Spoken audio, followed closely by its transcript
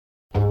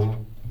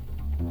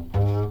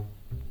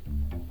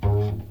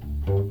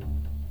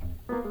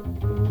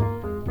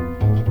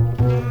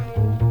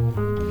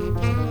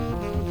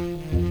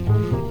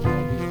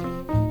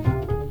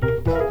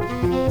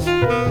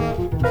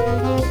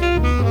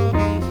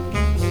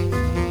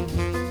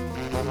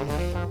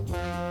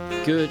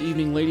Good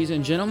evening, ladies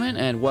and gentlemen,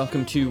 and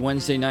welcome to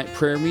Wednesday Night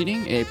Prayer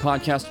Meeting, a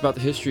podcast about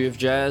the history of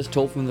jazz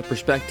told from the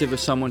perspective of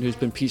someone who's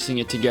been piecing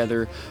it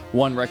together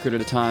one record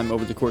at a time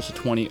over the course of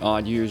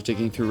 20-odd years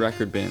digging through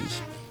record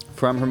bins.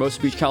 From Hermosa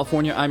Beach,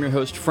 California, I'm your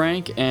host,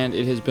 Frank, and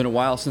it has been a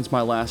while since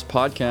my last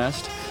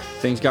podcast.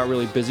 Things got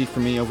really busy for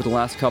me over the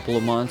last couple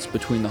of months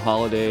between the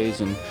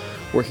holidays and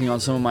working on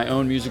some of my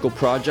own musical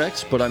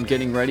projects, but I'm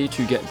getting ready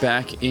to get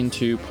back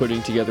into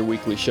putting together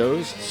weekly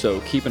shows,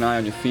 so keep an eye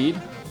on your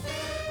feed.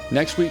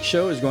 Next week's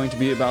show is going to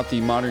be about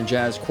the Modern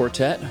Jazz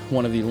Quartet,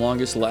 one of the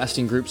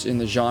longest-lasting groups in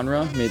the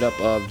genre, made up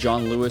of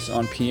John Lewis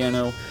on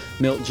piano,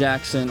 Milt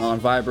Jackson on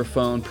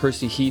vibraphone,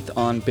 Percy Heath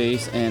on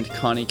bass, and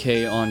Connie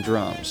Kay on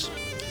drums.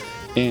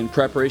 In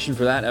preparation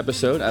for that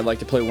episode, I'd like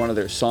to play one of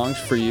their songs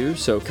for you,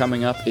 so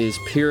coming up is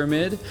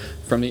Pyramid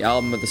from the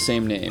album of the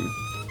same name.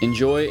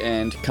 Enjoy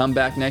and come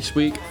back next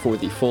week for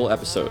the full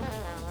episode.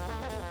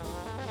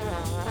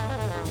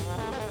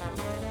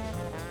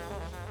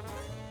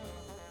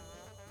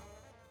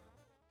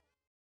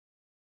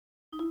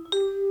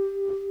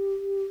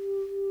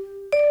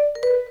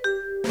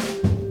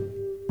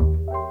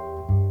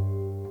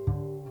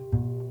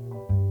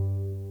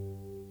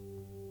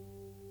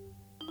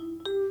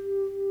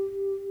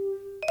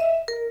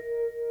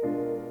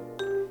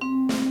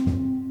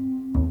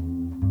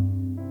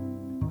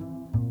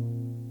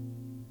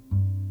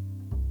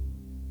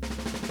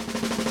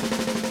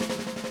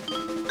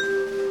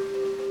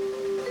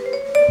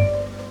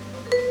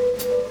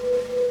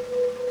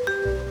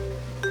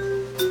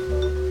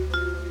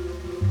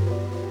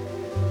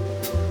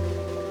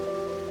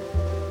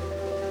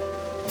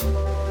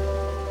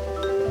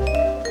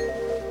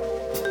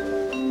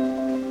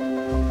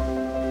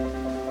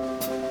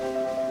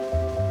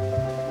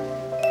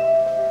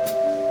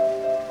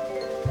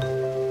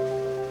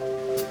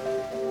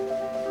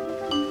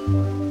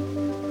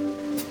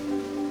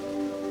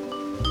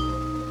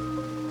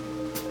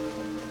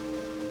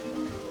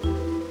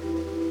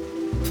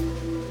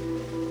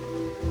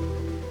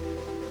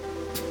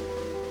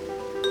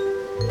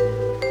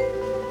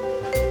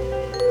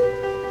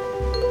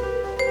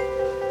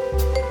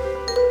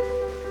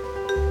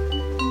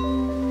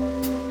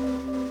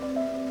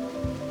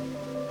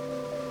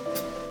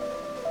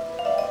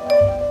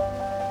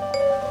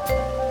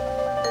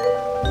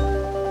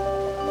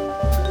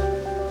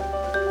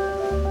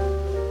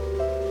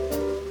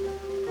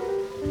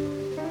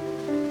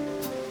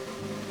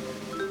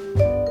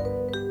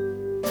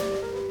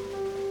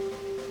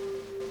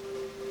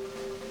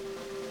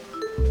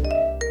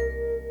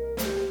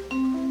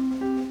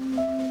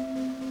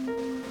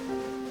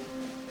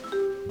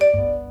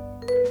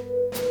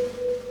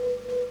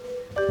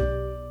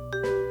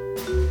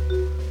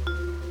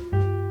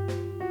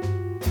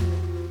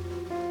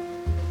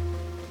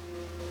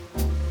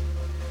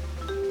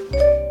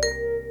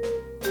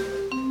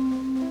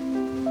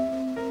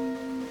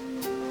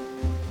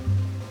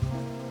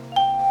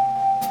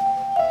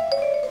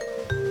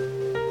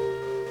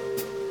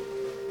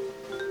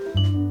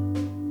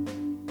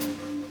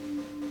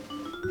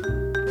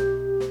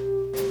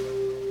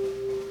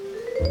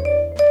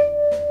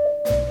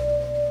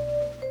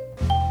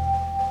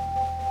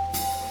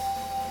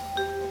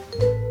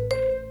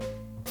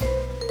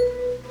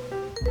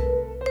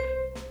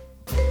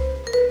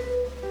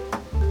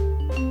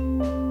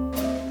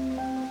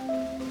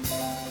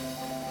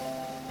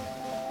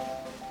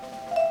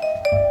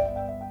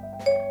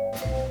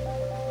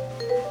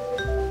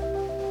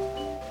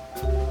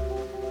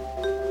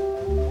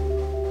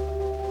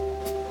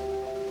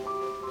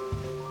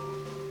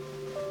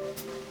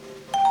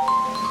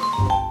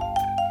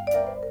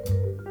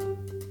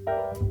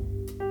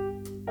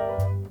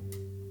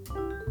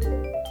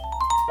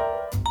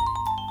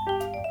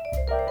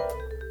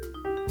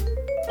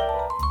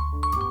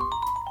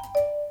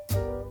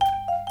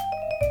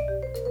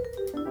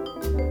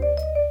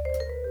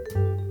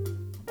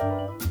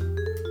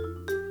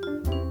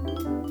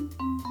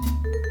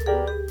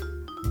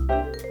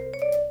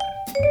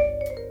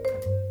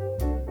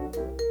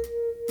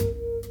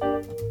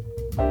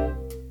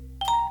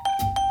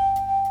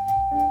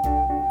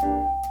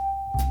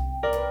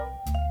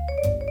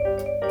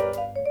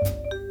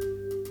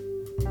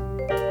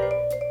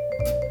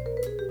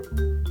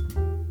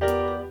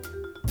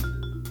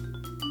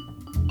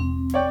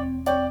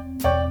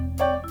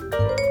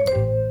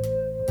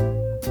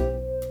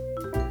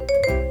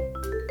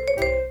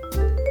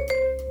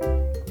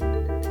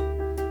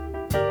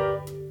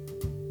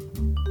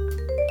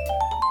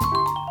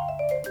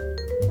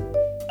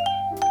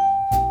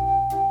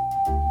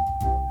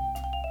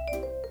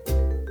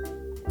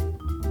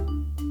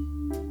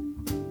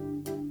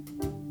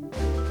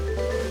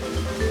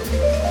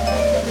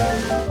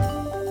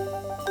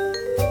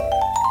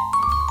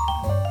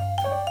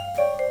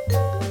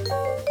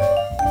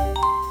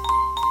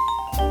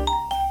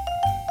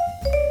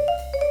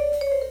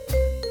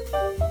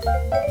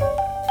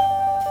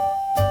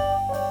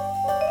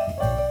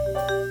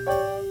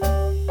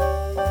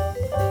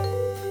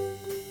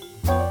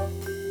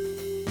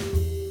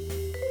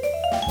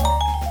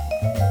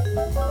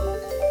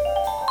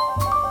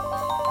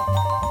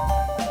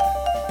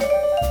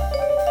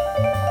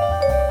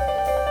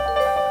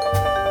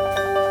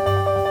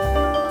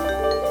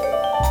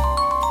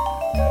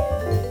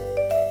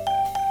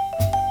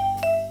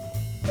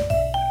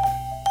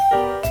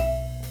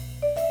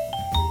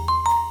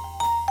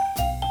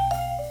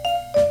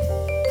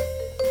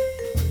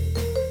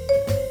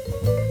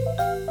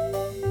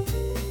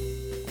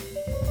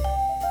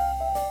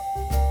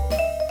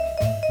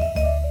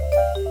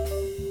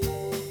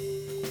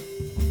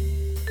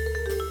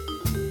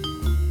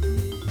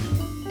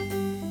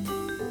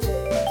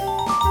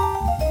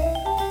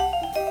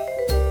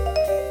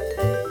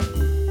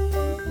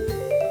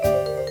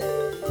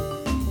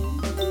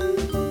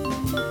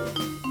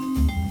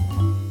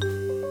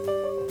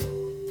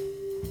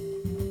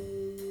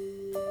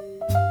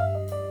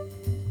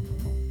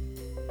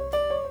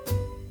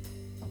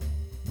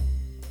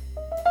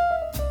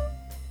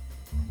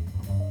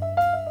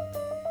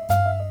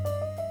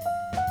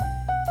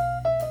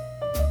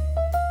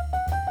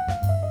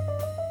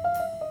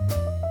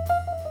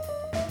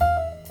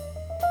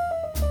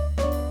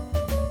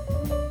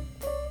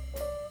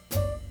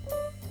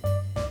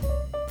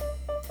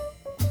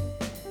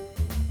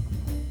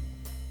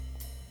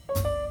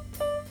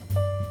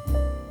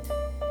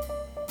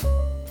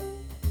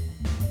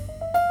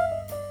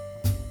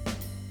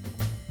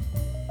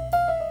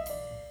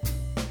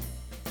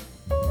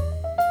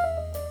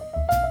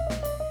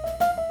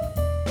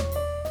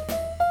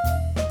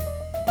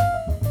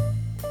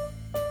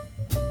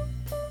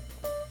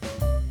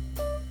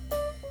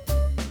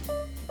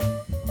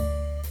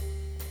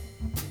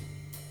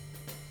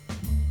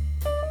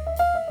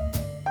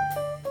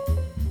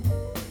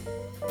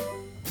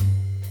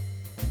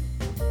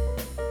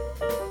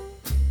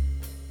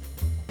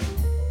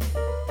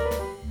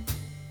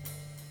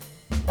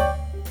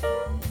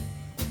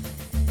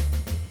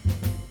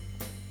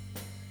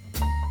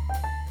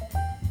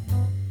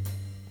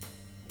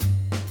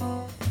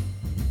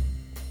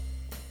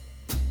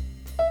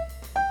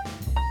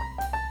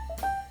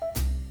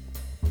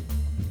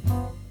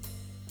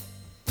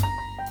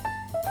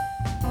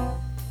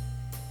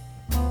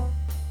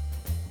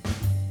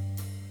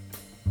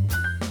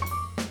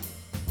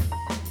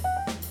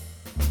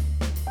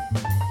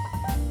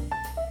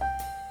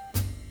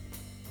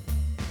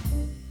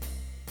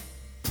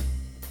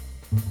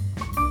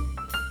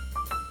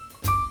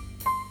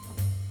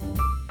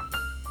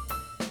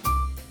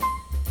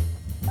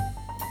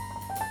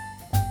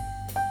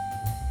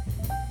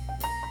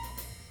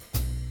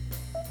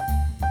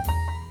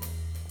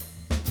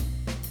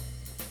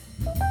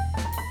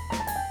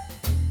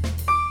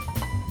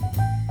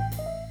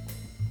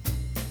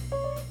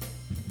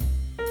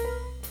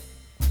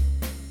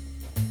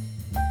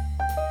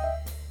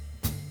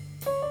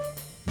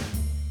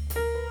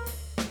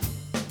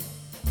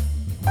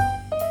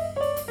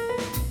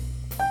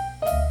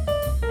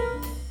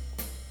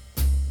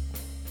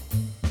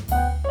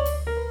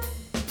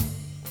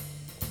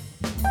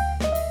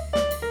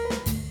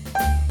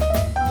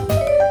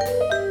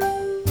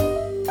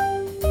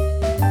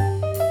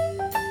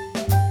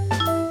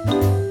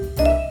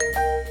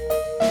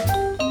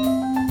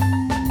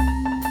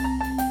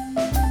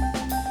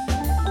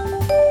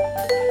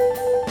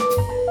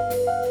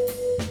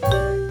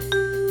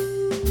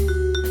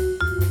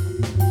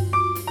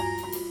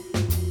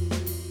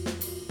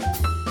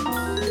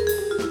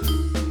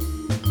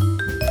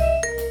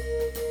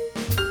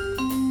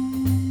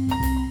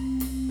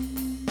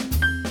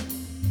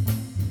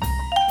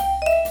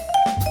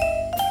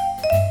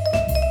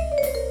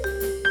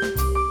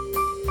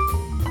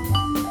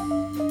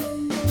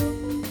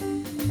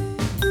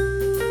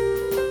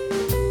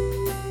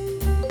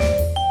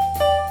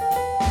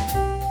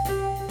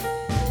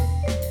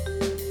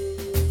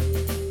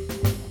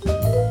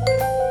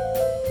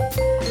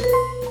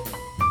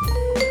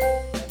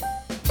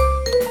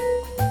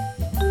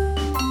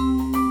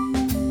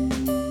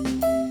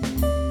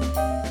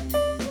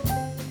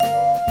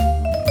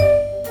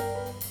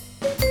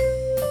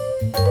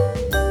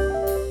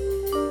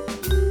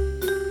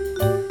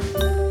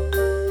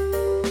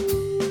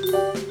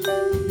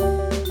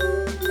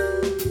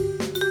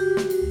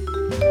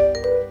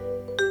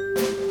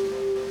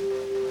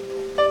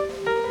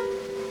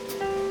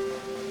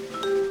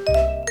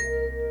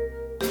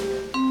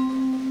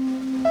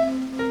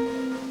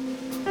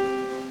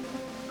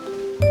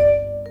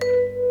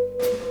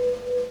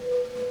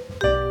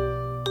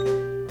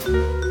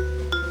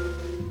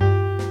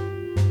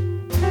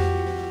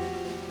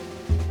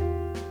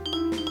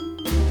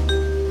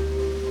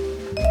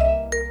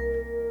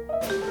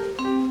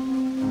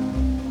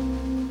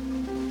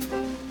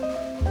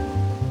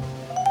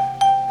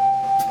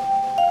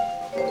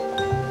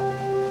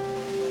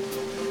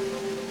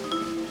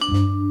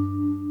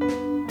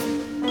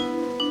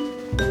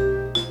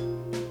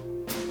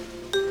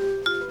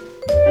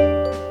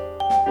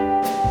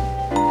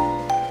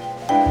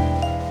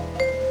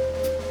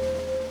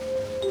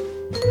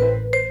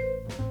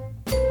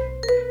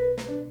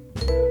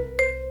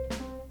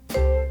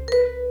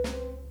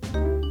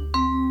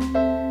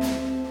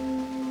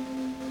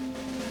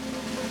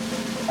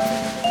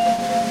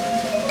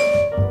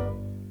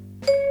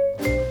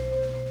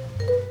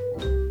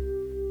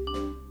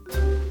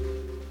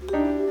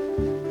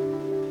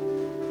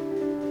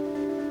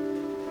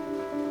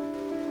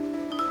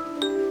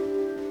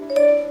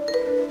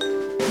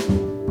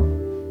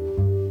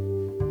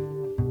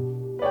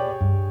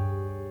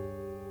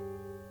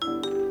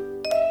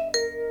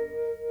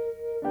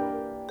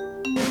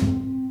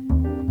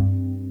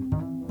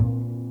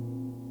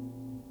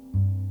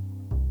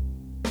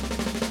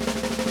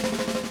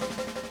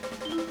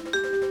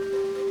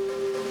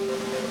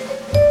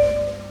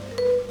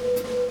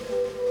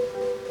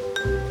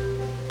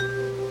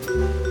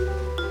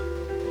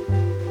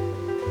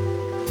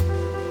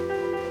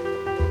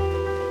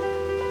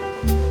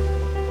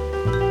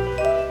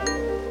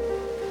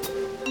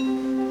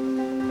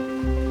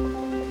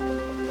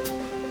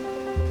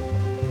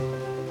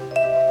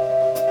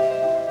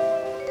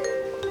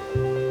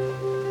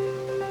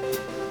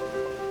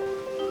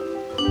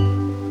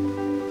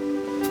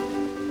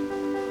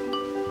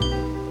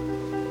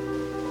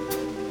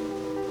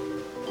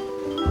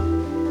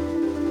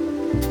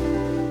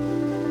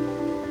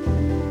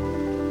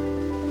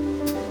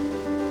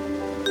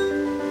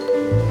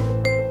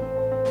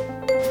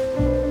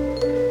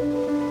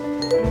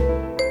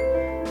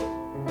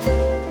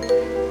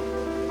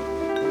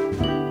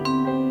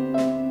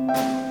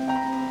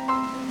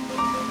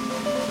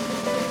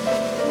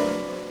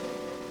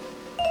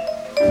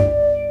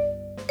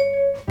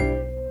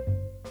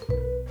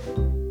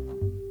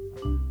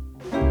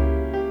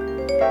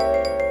 you.